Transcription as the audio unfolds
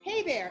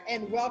Hey there,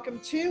 and welcome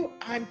to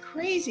I'm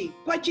Crazy,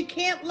 But You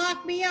Can't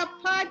Lock Me Up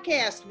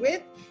podcast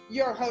with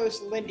your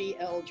host, Lindy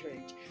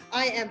Eldridge.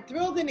 I am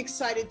thrilled and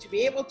excited to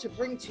be able to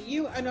bring to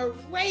you an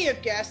array of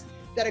guests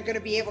that are going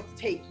to be able to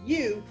take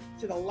you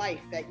to the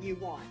life that you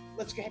want.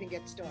 Let's go ahead and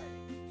get started.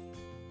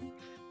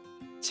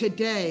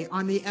 Today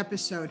on the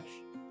episode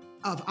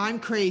of I'm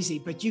Crazy,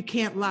 But You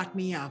Can't Lock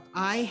Me Up,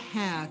 I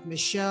have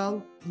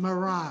Michelle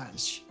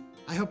Mirage.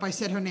 I hope I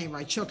said her name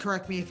right. She'll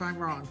correct me if I'm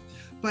wrong.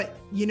 But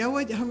you know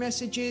what her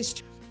message is?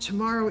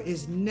 Tomorrow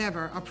is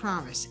never a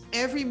promise.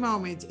 Every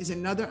moment is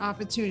another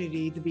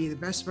opportunity to be the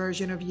best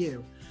version of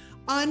you.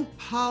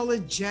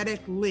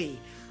 Unapologetically.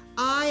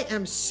 I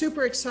am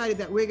super excited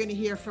that we're going to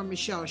hear from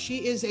Michelle.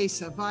 She is a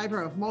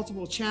survivor of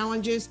multiple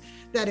challenges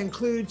that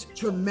includes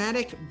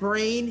traumatic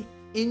brain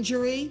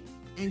injury,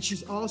 and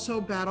she's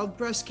also battled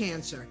breast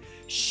cancer.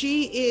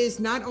 She is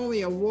not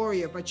only a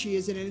warrior, but she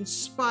is an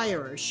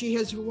inspirer. She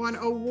has won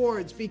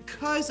awards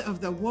because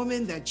of the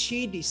woman that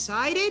she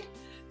decided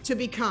to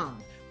become,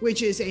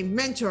 which is a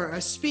mentor,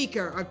 a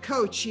speaker, a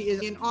coach. She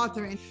is an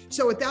author. And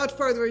so without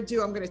further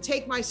ado, I'm going to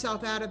take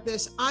myself out of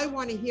this. I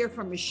want to hear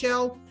from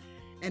Michelle.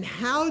 And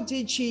how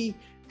did she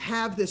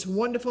have this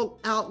wonderful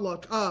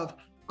outlook of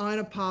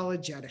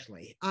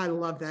unapologetically? I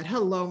love that.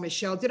 Hello,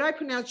 Michelle. Did I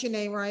pronounce your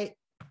name right?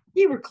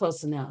 You were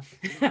close enough.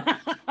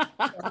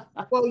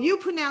 Well, you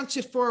pronounce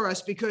it for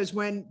us because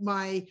when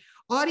my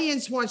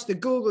audience wants to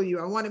Google you,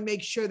 I want to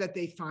make sure that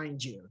they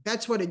find you.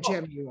 That's what a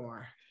gem you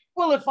are.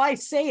 Well, if I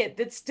say it,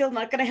 that's still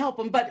not going to help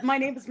them. But my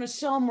name is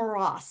Michelle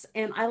Mirage,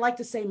 and I like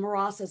to say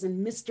Mirage as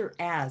in Mr.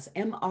 As,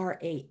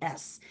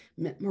 M-R-A-S,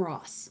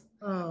 Mirage.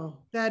 Oh,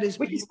 that is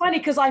Which beautiful. is funny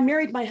because I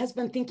married my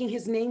husband thinking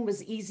his name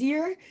was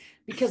easier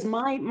because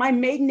my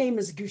maiden name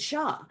is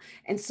Gusha.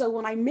 And so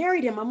when I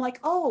married him, I'm like,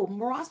 oh,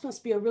 Mirage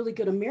must be a really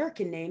good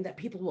American name that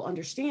people will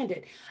understand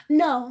it.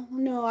 No,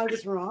 I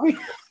was wrong.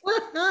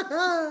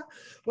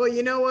 Well,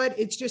 you know what?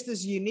 It's just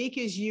as unique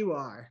as you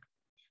are.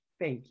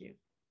 Thank you.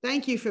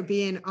 Thank you for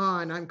being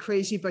on. I'm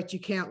Crazy, But You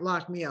Can't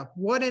Lock Me Up.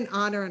 What an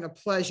honor and a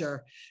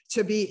pleasure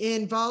to be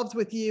involved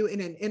with you in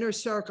an inner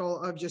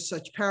circle of just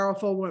such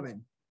powerful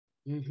women.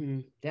 Mm-hmm,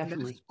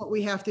 definitely. That's what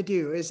we have to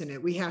do, isn't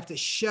it? We have to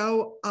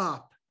show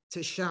up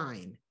to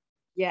shine.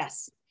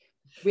 Yes.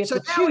 We have to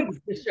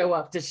choose to show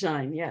up to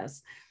shine.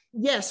 Yes.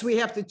 Yes, we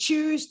have to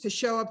choose to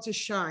show up to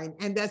shine.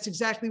 And that's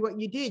exactly what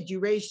you did.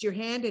 You raised your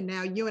hand, and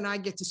now you and I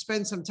get to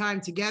spend some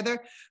time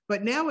together.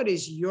 But now it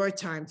is your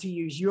time to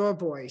use your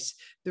voice.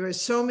 There are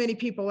so many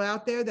people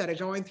out there that are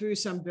going through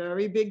some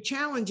very big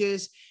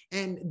challenges,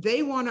 and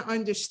they want to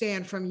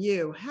understand from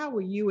you, how were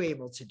you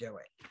able to do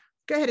it?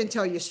 Go ahead and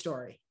tell your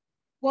story.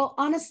 Well,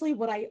 honestly,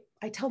 what I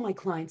tell my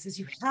clients is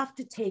you have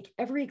to take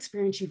every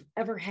experience you've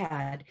ever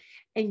had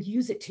and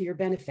use it to your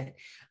benefit.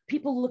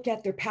 People look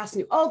at their past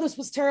and, oh, this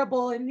was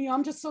terrible. And,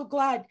 I'm just so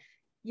glad.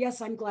 Yes,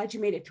 I'm glad you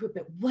made it through it.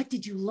 But what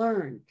did you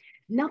learn?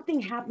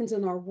 Nothing happens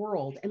in our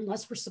world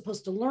unless we're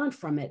supposed to learn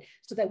from it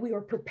so that we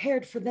are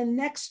prepared for the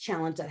next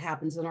challenge that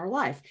happens in our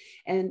life.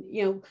 And,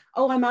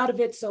 oh, I'm out of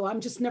it, so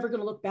I'm just never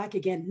going to look back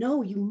again.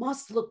 No, you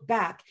must look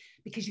back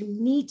because you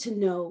need to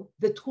know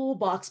the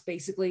toolbox,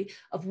 basically,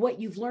 of what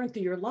you've learned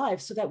through your life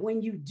so that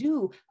when you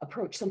do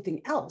approach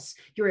something else,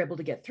 you're able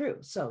to get through.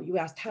 So you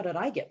asked, how did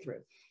I get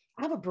through?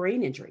 I have a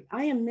brain injury.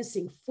 I am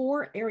missing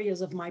 4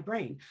 areas of my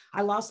brain.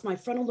 I lost my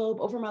frontal lobe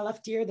over my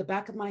left ear, the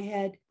back of my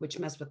head, which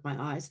messed with my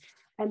eyes,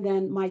 and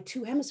then my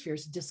 2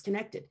 hemispheres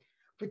disconnected.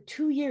 For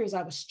 2 years,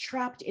 I was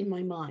trapped in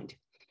my mind.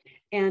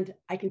 And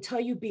I can tell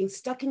you, being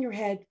stuck in your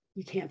head,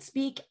 you can't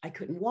speak. I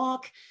couldn't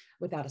walk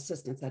without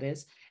assistance, that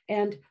is.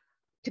 And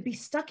to be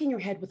stuck in your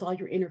head with all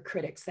your inner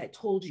critics that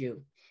told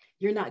you,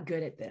 you're not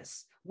good at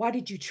this. Why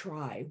did you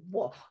try?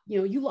 Well,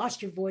 you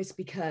lost your voice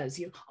because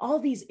all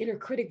these inner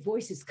critic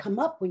voices come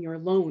up when you're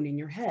alone in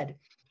your head.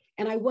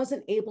 And I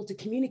wasn't able to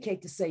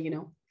communicate to say,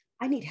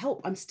 I need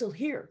help. I'm still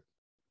here.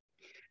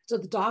 So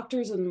the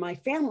doctors and my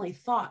family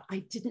thought I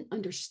didn't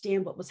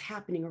understand what was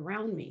happening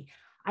around me.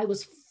 I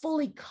was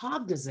fully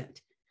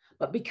cognizant,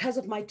 but because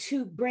of my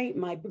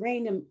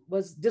brain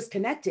was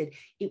disconnected,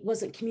 it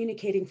wasn't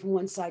communicating from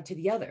one side to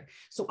the other.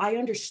 So I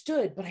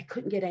understood, but I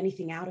couldn't get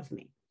anything out of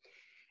me.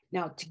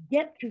 Now, to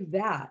get through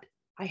that,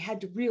 I had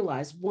to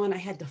realize, one, I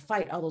had to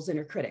fight all those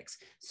inner critics.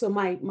 So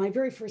my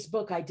very first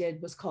book I did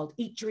was called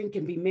Eat, Drink,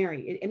 and Be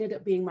Merry. It ended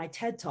up being my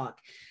TED Talk,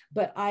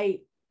 but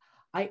I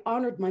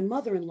honored my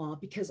mother-in-law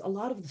because a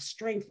lot of the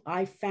strength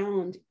I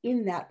found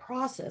in that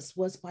process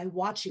was by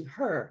watching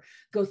her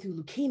go through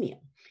leukemia.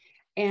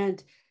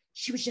 And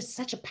she was just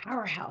such a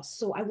powerhouse.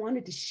 So I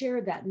wanted to share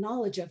that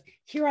knowledge of,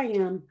 here I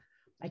am.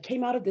 I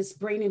came out of this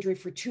brain injury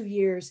for 2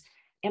 years,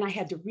 and I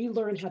had to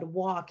relearn how to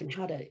walk and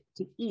how to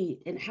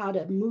eat and how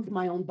to move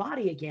my own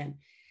body again.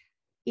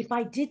 If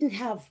I didn't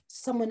have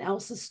someone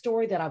else's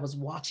story that I was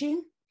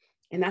watching,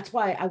 and that's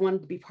why I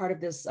wanted to be part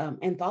of this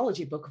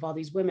anthology book of all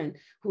these women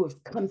who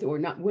have come through, or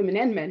not women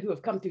and men who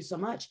have come through so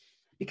much,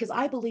 because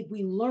I believe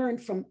we learn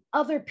from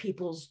other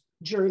people's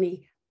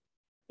journey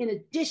in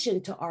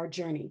addition to our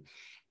journey.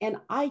 And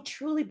I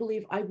truly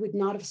believe I would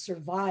not have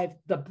survived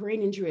the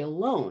brain injury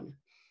alone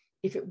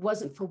if it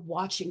wasn't for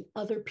watching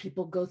other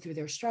people go through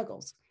their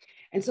struggles.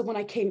 And so when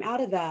I came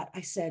out of that,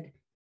 I said,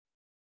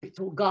 I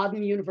told God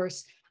and the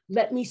universe,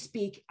 let me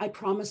speak. I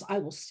promise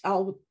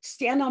I'll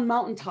stand on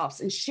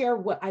mountaintops and share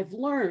what I've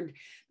learned,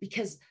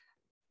 because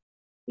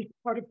it's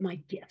part of my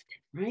gift,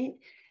 right?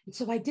 And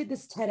so I did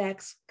this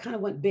TEDx, kind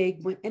of went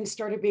big, and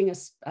started being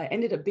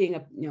ended up being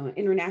a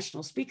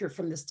international speaker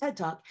from this TED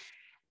Talk.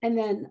 And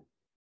then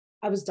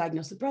I was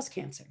diagnosed with breast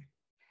cancer.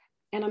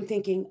 And I'm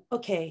thinking,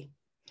 okay,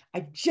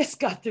 I just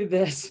got through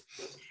this.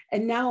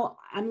 And now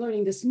I'm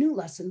learning this new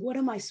lesson. What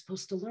am I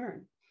supposed to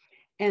learn?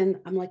 And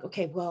I'm like,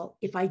 okay, well,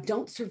 if I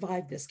don't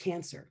survive this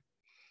cancer,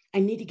 I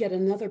need to get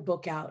another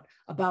book out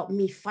about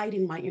me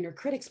fighting my inner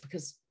critics,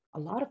 because a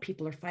lot of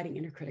people are fighting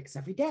inner critics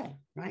every day,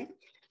 right?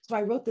 So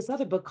I wrote this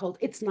other book called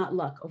It's Not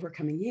Luck,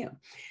 Overcoming You.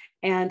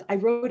 And I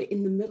wrote it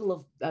in the middle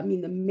of,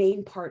 the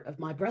main part of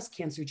my breast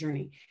cancer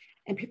journey.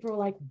 And people were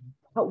like,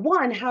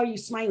 one, how are you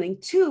smiling?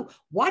 Two,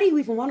 why do you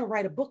even want to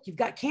write a book? You've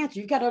got cancer,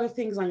 you've got other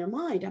things on your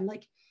mind. I'm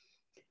like,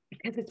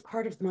 because it's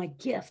part of my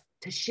gift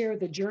to share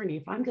the journey.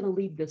 If I'm going to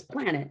leave this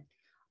planet,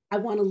 I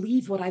want to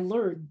leave what I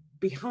learned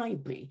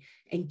behind me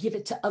and give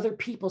it to other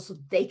people so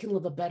they can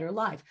live a better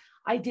life.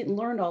 I didn't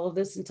learn all of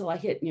this until I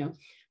hit,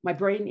 my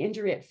brain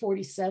injury at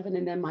 47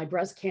 and then my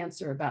breast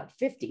cancer about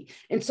 50.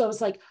 And so it's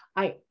like,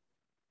 I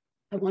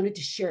wanted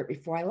to share it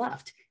before I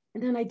left,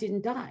 and then I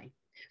didn't die.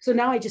 So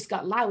now I just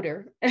got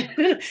louder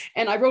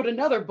and I wrote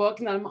another book,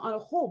 and I'm on a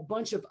whole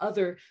bunch of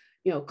other,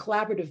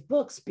 collaborative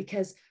books,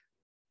 because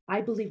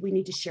I believe we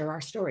need to share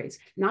our stories.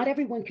 Not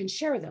everyone can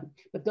share them,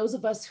 but those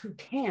of us who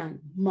can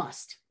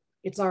must.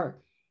 It's our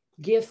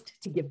gift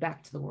to give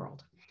back to the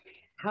world.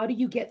 How do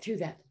you get through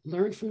that?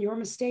 Learn from your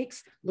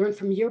mistakes, learn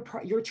from your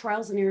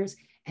trials and errors,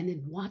 and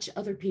then watch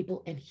other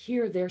people and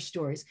hear their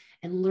stories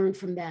and learn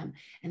from them.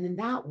 And then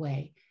that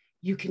way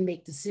you can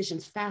make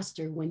decisions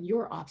faster when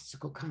your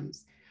obstacle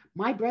comes.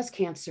 My breast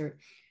cancer,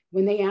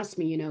 when they asked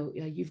me,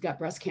 you've got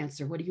breast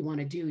cancer, what do you want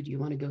to do? Do you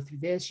want to go through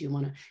this? Do you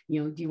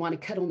want to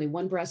cut only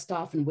one breast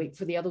off and wait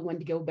for the other one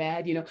to go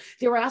bad?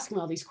 They were asking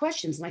all these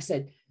questions. And I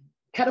said,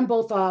 cut them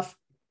both off.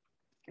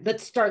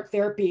 Let's start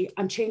therapy.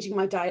 I'm changing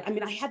my diet.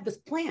 I had this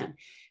plan.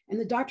 And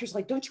the doctor's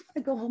like, don't you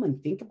want to go home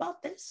and think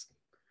about this?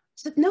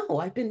 I said, no,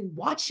 I've been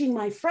watching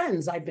my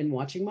friends. I've been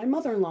watching my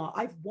mother-in-law.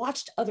 I've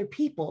watched other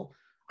people.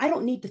 I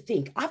don't need to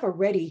think. I've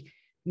already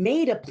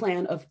made a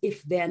plan of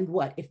if then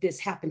what, if this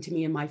happened to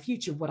me in my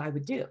future, what I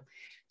would do.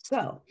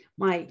 So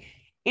my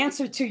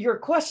answer to your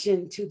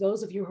question, to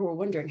those of you who are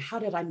wondering, how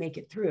did I make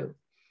it through?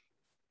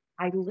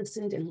 I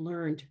listened and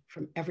learned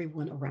from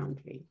everyone around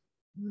me.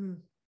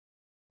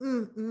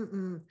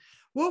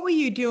 What were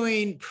you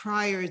doing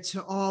prior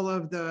to all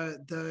of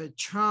the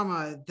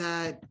trauma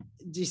that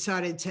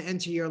decided to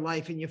enter your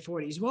life in your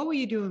 40s? What were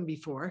you doing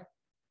before?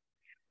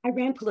 I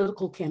ran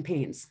political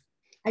campaigns.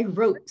 I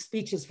wrote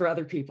speeches for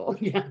other people.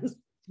 Yes.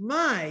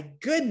 My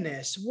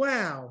goodness.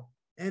 Wow.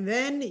 And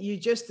then you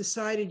just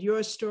decided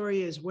your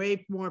story is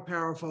way more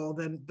powerful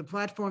than the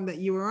platform that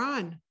you were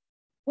on.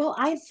 Well,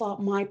 I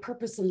thought my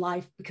purpose in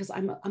life, because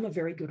I'm a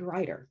very good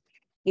writer,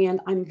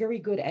 and I'm very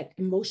good at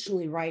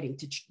emotionally writing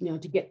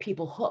to get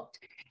people hooked.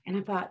 And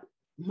I thought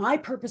my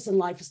purpose in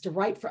life is to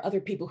write for other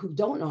people who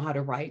don't know how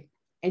to write,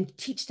 and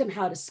teach them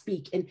how to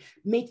speak and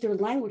make their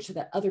language so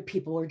that other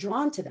people are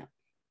drawn to them.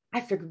 I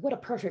figured, what a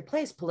perfect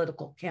place,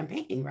 political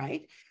campaigning,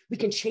 right? We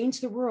can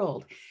change the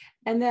world.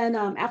 And then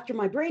after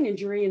my brain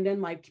injury and then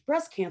my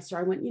breast cancer,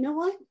 I went, you know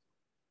what?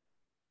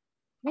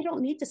 I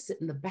don't need to sit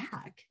in the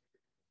back.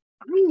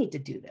 I need to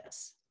do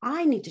this.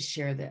 I need to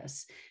share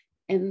this.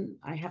 And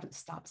I haven't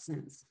stopped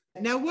since.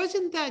 Now,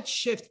 wasn't that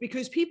shift?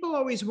 Because people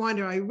always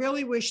wonder, I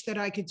really wish that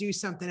I could do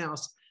something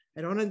else.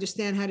 I don't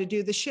understand how to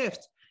do the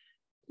shift.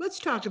 Let's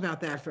talk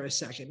about that for a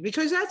second,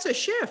 because that's a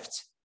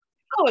shift.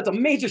 Oh, it's a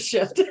major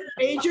shift.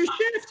 Major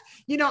shift.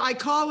 I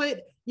call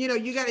it,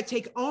 you got to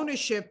take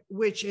ownership,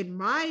 which in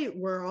my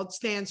world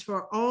stands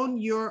for own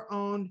your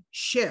own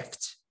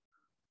shift.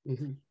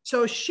 Mm-hmm.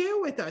 So share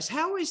with us,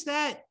 how is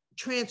that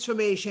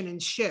transformation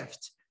and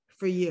shift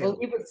for you? Well,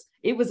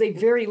 it was a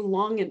very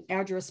long and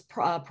arduous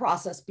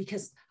process,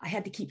 because I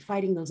had to keep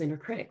fighting those inner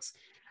critics.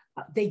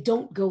 They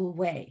don't go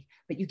away,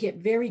 but you get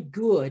very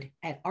good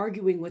at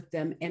arguing with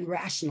them and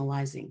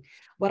rationalizing.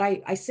 What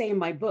I say in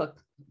my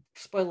book,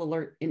 spoiler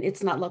alert, and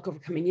It's Not Luck,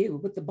 Overcoming You,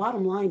 but the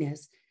bottom line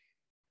is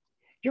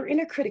your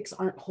inner critics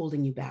aren't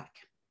holding you back.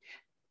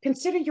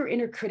 Consider your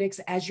inner critics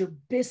as your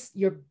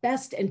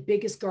best and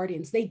biggest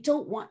guardians. They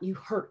don't want you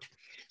hurt.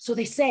 So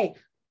they say,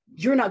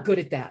 you're not good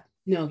at that.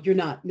 No, you're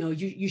not. No,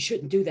 you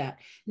shouldn't do that.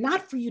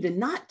 Not for you to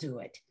not do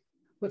it,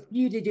 but for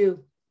you to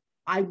do,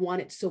 I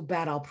want it so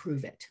bad, I'll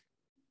prove it.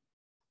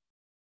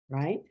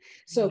 Right?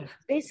 So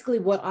basically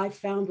what I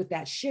found with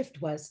that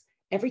shift was,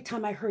 every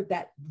time I heard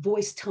that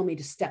voice tell me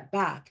to step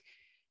back,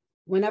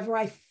 whenever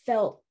I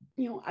felt,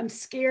 I'm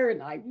scared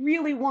and I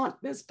really want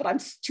this, but I'm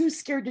too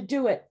scared to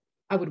do it,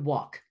 I would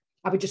walk.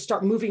 I would just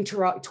start moving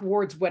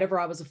towards whatever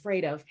I was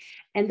afraid of.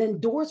 And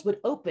then doors would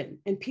open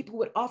and people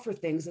would offer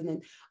things, and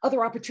then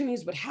other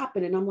opportunities would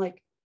happen. And I'm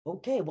like,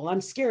 okay, well,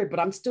 I'm scared, but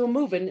I'm still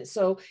moving.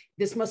 So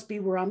this must be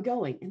where I'm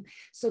going. And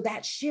so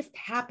that shift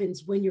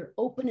happens when you're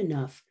open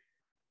enough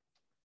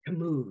to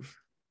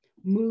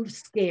move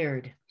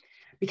scared.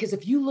 Because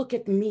if you look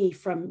at me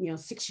from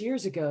 6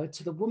 years ago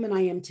to the woman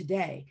I am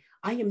today,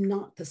 I am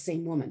not the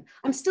same woman.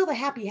 I'm still the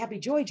happy, happy,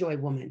 joy, joy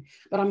woman,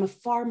 but I'm a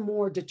far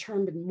more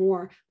determined,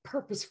 more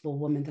purposeful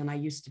woman than I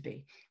used to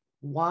be.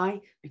 Why?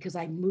 Because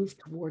I moved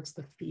towards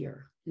the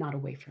fear, not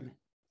away from it.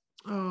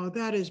 Oh,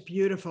 that is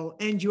beautiful.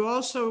 And you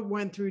also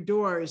went through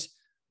doors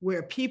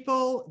where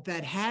people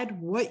that had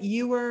what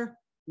you were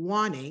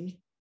wanting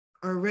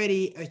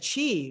already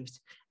achieved.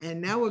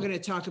 And now we're going to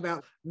talk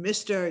about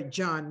Mr.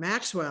 John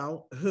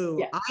Maxwell, who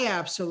Yeah. I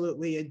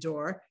absolutely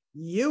adore.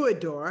 You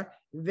adore.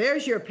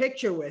 There's your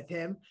picture with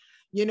him.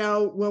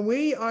 When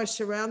we are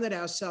surrounded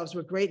ourselves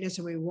with greatness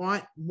and we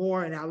want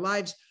more in our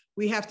lives,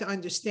 we have to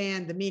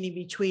understand the meaning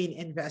between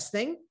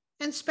investing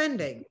and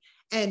spending.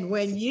 And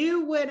when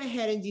you went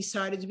ahead and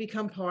decided to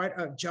become part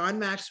of John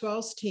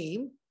Maxwell's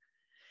team,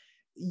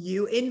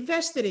 you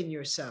invested in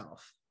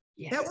yourself.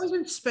 Yes. That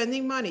wasn't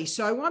spending money.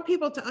 So I want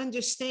people to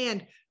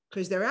understand,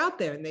 because they're out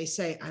there and they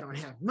say, I don't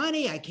have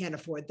money, I can't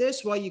afford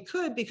this. Well, you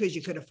could, because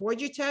you could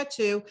afford your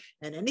tattoo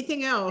and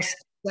anything else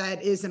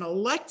that is an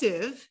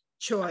elective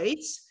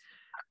choice,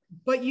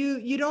 but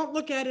you don't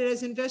look at it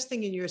as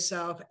investing in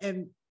yourself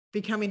and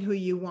becoming who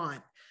you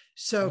want.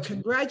 So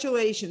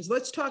congratulations.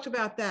 Let's talk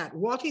about that.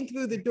 Walking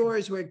through the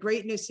doors where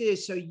greatness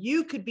is so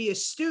you could be a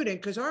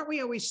student, because aren't we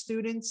always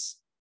students?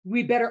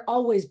 We better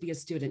always be a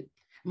student.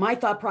 My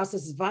thought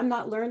process is if I'm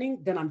not learning,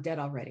 then I'm dead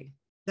already.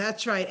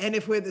 That's right. And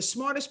if we're the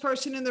smartest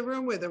person in the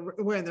room,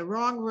 we're in the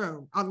wrong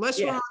room, unless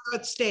we're on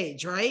that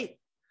stage, right?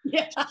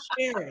 Yeah.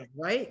 Sharing,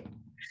 right?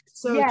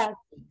 So yeah.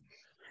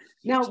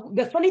 Now,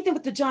 the funny thing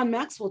with the John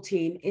Maxwell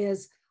team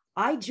is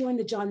I joined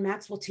the John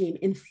Maxwell team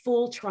in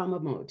full trauma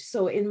mode.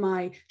 So in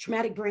my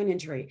traumatic brain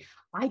injury,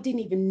 I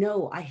didn't even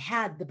know I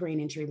had the brain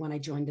injury when I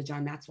joined the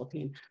John Maxwell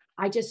team.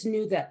 I just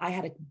knew that I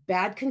had a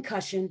bad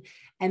concussion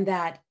and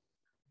that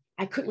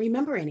I couldn't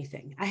remember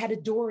anything. I had a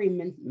dory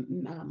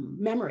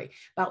memory.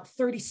 About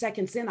 30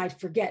 seconds in, I'd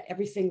forget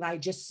everything that I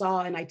just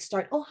saw and I'd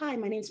start, oh, hi,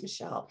 my name's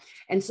Michelle.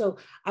 And so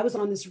I was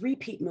on this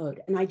repeat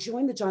mode and I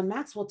joined the John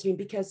Maxwell team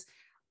because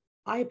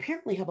I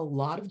apparently have a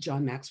lot of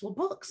John Maxwell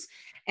books.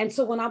 And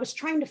so when I was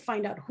trying to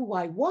find out who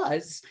I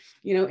was,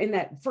 in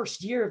that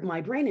first year of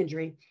my brain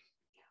injury,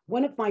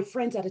 one of my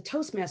friends at a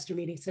Toastmaster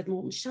meeting said,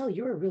 well, Michelle,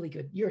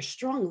 you're a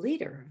strong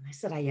leader. And I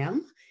said, I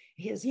am?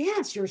 He says,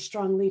 yes, you're a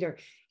strong leader.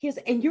 He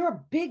says, and you're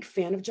a big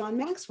fan of John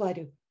Maxwell. I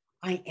do.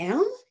 I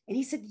am? And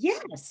he said,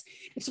 yes.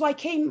 And so I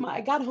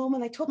got home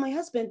and I told my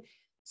husband,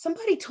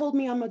 somebody told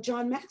me I'm a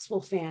John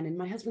Maxwell fan. And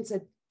my husband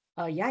said,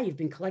 yeah, you've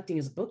been collecting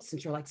his books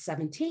since you're like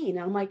 17. And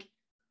I'm like,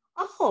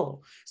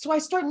 oh. So I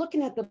started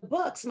looking at the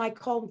books and I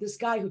called this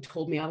guy who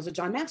told me I was a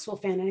John Maxwell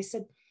fan. And I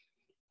said,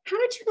 how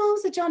did you know I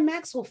was a John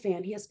Maxwell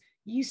fan? He has,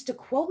 you used to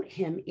quote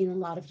him in a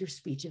lot of your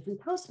speeches and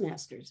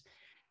Toastmasters.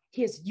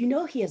 He has,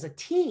 he has a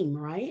team,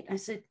 right? I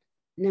said,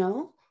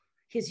 no.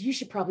 He has, you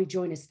should probably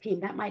join his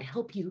team. That might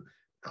help you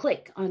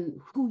click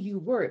on who you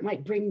were. It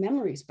might bring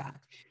memories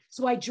back.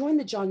 So I joined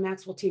the John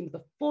Maxwell team with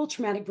a full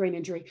traumatic brain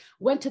injury,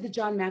 went to the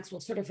John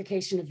Maxwell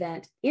certification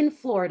event in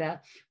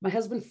Florida. My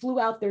husband flew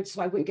out there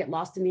so I wouldn't get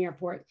lost in the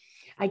airport.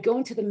 I go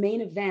into the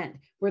main event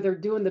where they're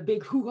doing the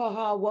big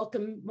hoo-ha-ha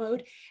welcome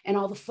mode and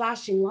all the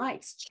flashing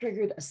lights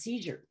triggered a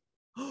seizure.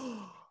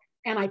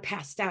 And I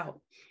passed out.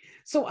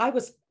 So I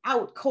was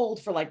out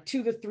cold for like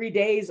 2 to 3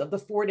 days of the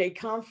 4-day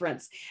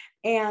conference.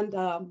 And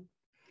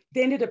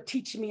they ended up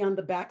teaching me on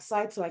the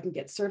backside so I can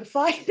get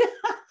certified.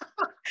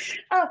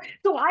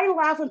 So I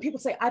laugh when people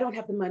say, I don't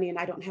have the money and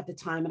I don't have the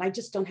time and I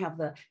just don't have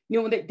the,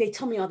 when they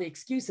tell me all the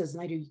excuses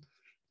and I do,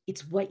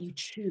 it's what you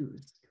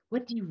choose.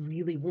 What do you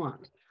really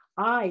want?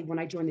 When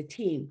I joined the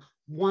team,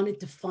 wanted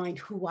to find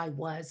who I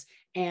was.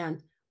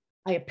 And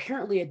I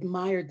apparently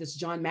admired this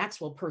John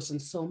Maxwell person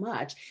so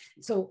much.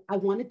 So I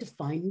wanted to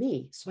find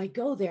me. So I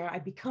go there, I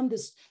become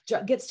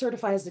get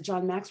certified as the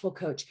John Maxwell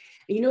coach.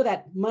 And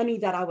that money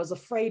that I was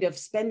afraid of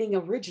spending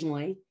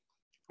originally,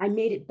 I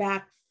made it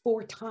back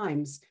 4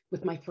 times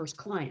with my first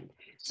client.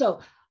 So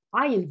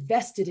I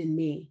invested in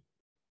me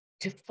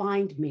to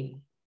find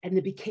me and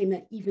it became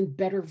an even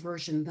better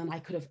version than I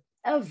could have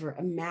ever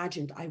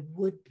imagined I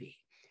would be.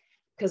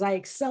 Because I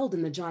excelled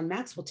in the John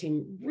Maxwell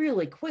team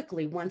really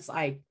quickly once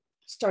I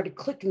started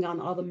clicking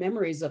on all the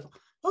memories of,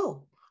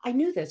 oh, I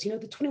knew this,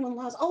 the 21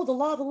 laws, oh, the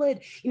law of the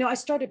lid. I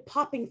started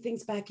popping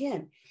things back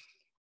in.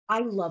 I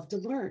love to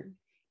learn.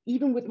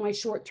 Even with my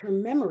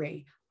short-term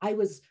memory, I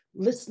was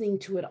listening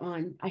to it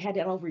I had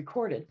it all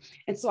recorded.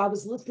 And so I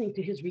was listening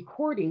to his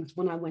recordings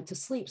when I went to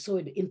sleep. So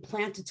it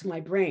implanted to my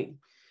brain.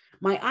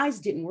 My eyes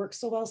didn't work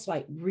so well,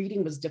 so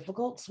reading was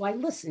difficult. So I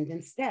listened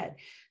instead.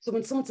 So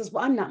when someone says,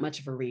 well, I'm not much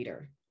of a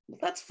reader, well,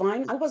 that's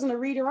fine. I wasn't a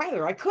reader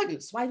either. I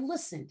couldn't. So I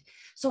listened.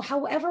 So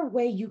however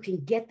way you can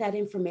get that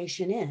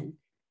information in,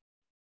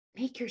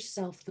 Make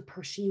yourself the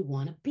person you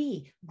want to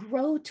be.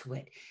 Grow to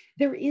it.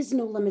 There is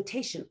no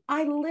limitation.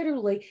 I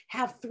literally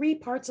have 3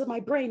 parts of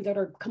my brain that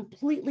are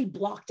completely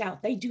blocked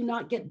out. They do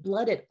not get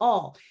blood at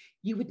all.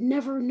 You would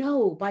never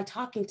know by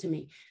talking to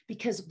me,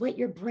 because what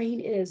your brain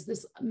is,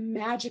 this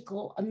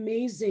magical,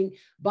 amazing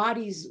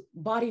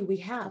body we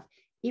have,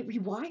 it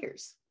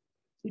rewires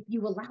if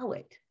you allow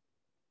it.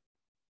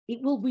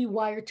 It will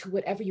rewire to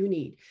whatever you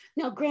need.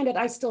 Now, granted,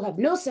 I still have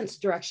no sense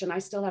of direction. I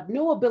still have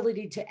no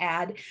ability to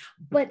add,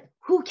 but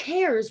who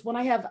cares when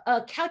I have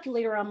a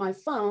calculator on my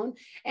phone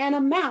and a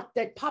map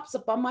that pops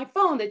up on my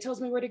phone that tells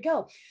me where to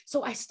go?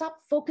 So I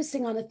stopped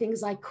focusing on the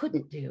things I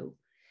couldn't do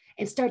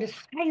and started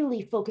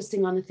highly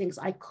focusing on the things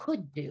I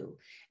could do.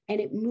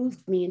 And it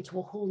moved me into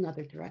a whole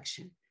nother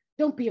direction.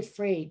 Don't be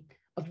afraid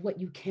of what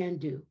you can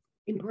do.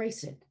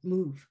 Embrace it,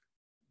 move.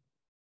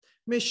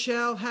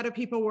 Michelle, how do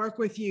people work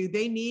with you?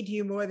 They need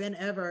you more than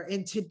ever.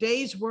 In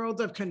today's world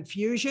of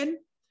confusion,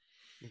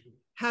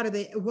 how do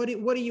they, what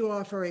are you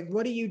offering?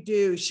 What do you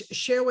do?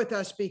 Share with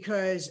us,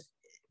 because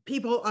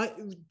people,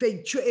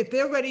 if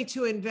they're ready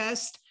to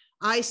invest,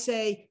 I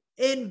say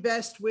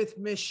invest with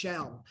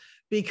Michelle,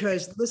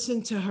 because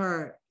listen to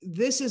her.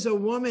 This is a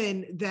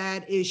woman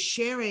that is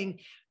sharing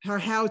her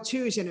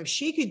how-tos, and if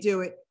she could do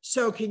it,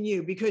 so can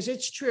you, because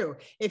it's true.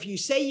 If you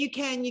say you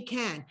can, you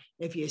can.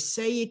 If you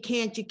say you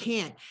can't, you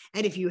can't.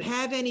 And if you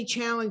have any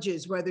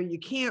challenges, whether you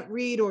can't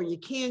read or you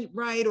can't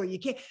write or you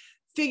can't,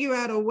 figure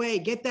out a way,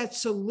 get that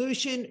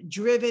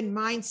solution-driven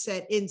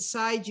mindset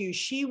inside you.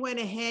 She went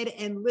ahead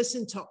and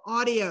listened to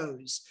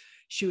audios.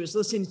 She was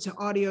listening to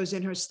audios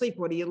in her sleep.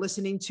 What are you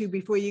listening to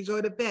before you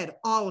go to bed?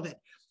 All of it.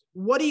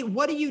 What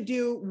do you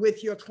do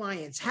with your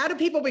clients? How do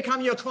people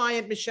become your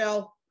client,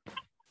 Michelle?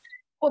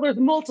 Well, there's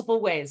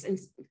multiple ways. And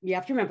you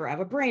have to remember, I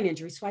have a brain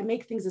injury, so I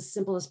make things as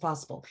simple as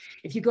possible.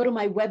 If you go to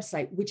my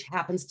website, which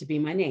happens to be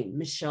my name,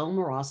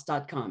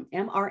 michellemarass.com,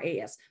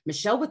 M-R-A-S,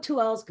 Michelle with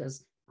 2 L's,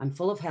 because I'm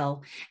full of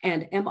hell,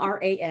 and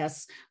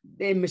M-R-A-S,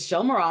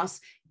 Michelle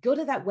Marass. Go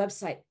to that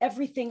website.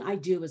 Everything I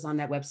do is on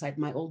that website.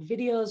 My old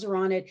videos are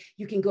on it.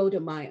 You can go to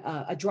my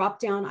a drop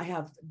down. I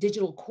have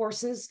digital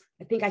courses.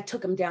 I think I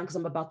took them down because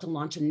I'm about to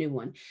launch a new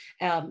one.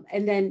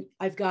 And then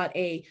I've got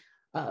a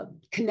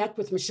Connect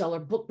with Michelle or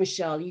Book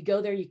Michelle. You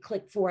go there, you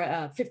click for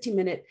a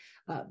 15-minute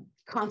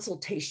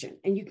consultation,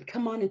 and you can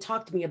come on and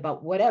talk to me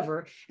about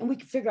whatever, and we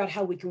can figure out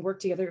how we can work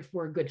together if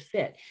we're a good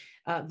fit.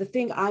 The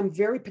thing I'm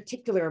very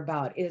particular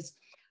about is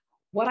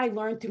what I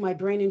learned through my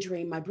brain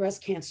injury and my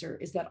breast cancer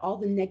is that all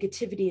the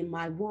negativity in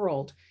my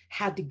world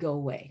had to go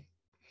away.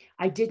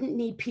 I didn't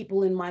need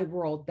people in my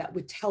world that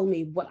would tell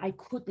me what I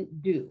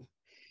couldn't do.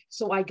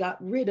 So I got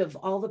rid of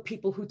all the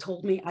people who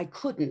told me I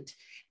couldn't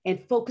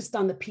and focused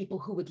on the people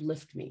who would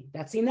lift me.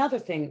 That's another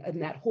thing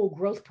in that whole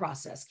growth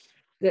process.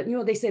 That, you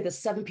know, they say the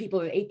 7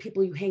 people or 8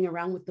 people you hang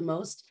around with the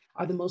most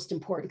are the most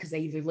important because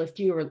they either lift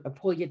you or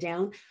pull you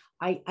down.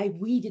 I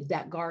weeded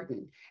that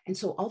garden. And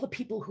so all the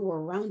people who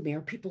are around me are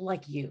people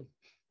like you.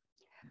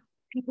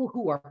 People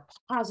who are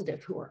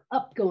positive, who are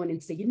upgoing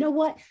and say, you know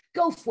what,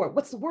 go for it.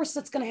 What's the worst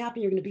that's going to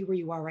happen? You're going to be where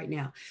you are right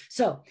now.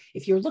 So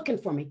if you're looking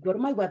for me, go to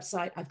my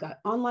website. I've got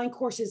online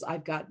courses.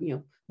 I've got,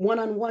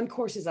 one-on-one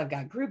courses. I've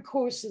got group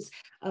courses.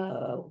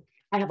 I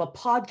have a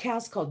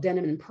podcast called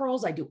Denim and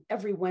Pearls. I do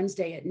every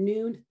Wednesday at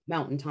noon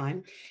Mountain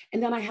Time.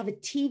 And then I have a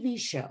TV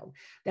show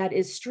that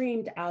is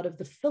streamed out of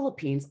the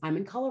Philippines. I'm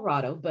in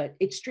Colorado, but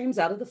it streams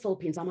out of the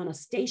Philippines. I'm on a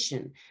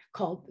station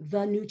called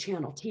The New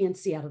Channel,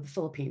 TNC, out of the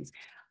Philippines.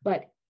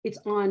 But it's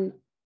on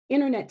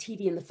internet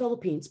TV in the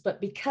Philippines,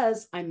 but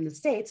because I'm in the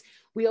States,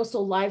 we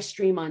also live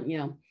stream on,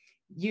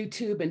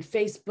 YouTube and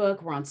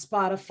Facebook. We're on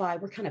Spotify.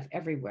 We're kind of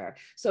everywhere.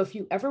 So if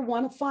you ever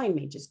want to find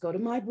me, just go to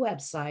my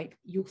website.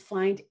 You'll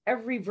find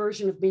every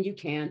version of me you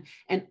can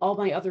and all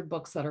my other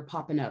books that are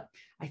popping up.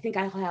 I think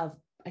I'll have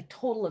a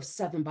total of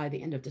 7 by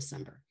the end of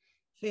December.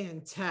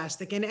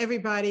 Fantastic. And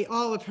everybody,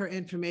 all of her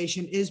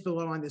information is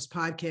below on this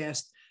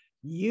podcast.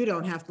 You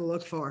don't have to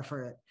look far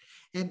for it.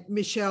 And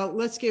Michelle,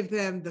 let's give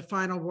them the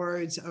final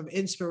words of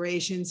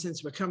inspiration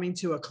since we're coming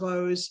to a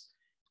close.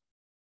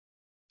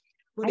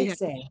 What do you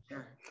say?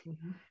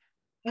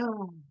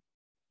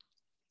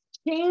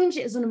 Change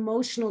is an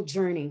emotional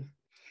journey.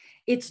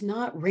 It's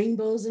not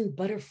rainbows and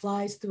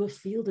butterflies through a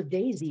field of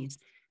daisies.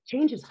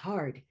 Change is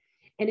hard,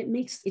 and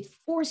it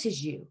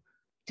forces you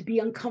to be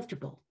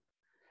uncomfortable.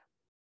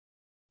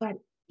 But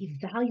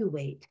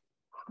evaluate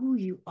who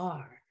you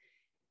are.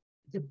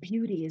 The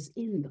beauty is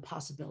in the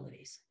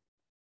possibilities.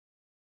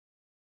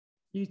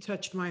 You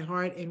touched my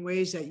heart in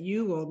ways that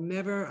you will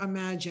never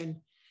imagine.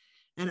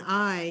 And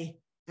I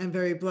am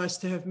very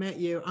blessed to have met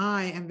you.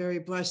 I am very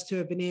blessed to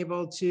have been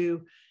able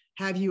to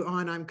have you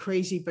on. I'm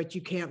crazy, but you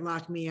can't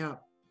lock me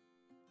up.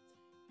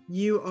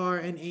 You are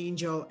an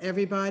angel.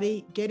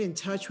 Everybody, get in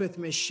touch with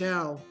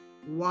Michelle.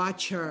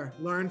 Watch her,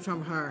 learn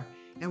from her.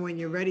 And when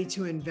you're ready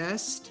to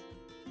invest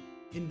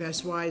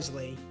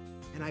wisely.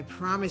 And I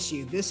promise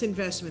you, this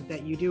investment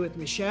that you do with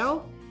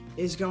Michelle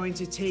is going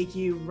to take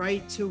you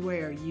right to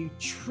where you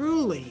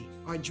truly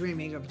are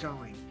dreaming of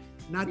going.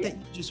 Not that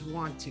you just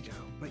want to go,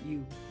 but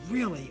you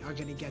really are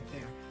going to get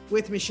there.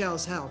 with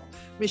Michelle's help.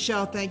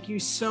 Michelle, thank you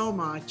so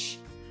much.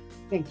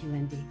 Thank you,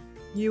 Lindy.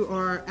 You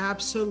are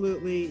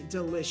absolutely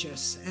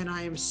delicious, and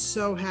I am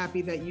so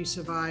happy that you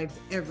survived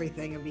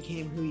everything and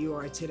became who you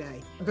are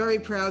today. I'm very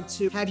proud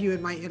to have you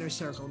in my inner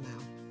circle now.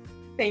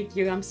 Thank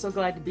you. I'm so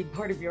glad to be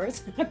part of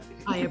yours.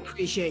 I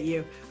appreciate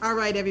you. All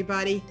right,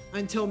 everybody.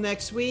 Until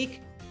next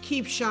week,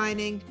 keep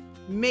shining,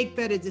 make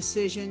better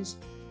decisions,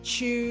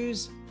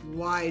 choose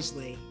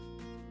wisely.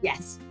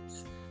 Yes.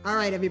 All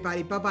right,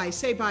 everybody. Bye-bye.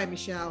 Say bye,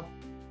 Michelle.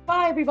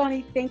 Bye,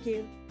 everybody. Thank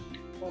you.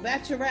 Well,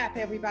 that's a wrap,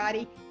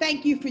 everybody.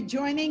 Thank you for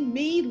joining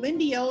me,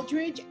 Lindy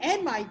Eldridge,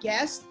 and my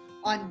guest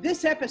on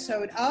this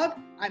episode of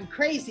I'm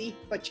Crazy,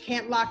 But You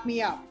Can't Lock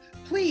Me Up.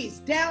 Please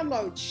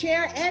download,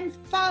 share, and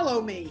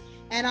follow me.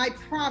 And I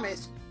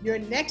promise your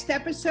next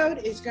episode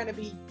is going to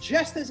be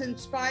just as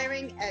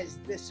inspiring as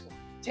this one.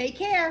 Take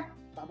care.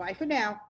 Bye-bye for now.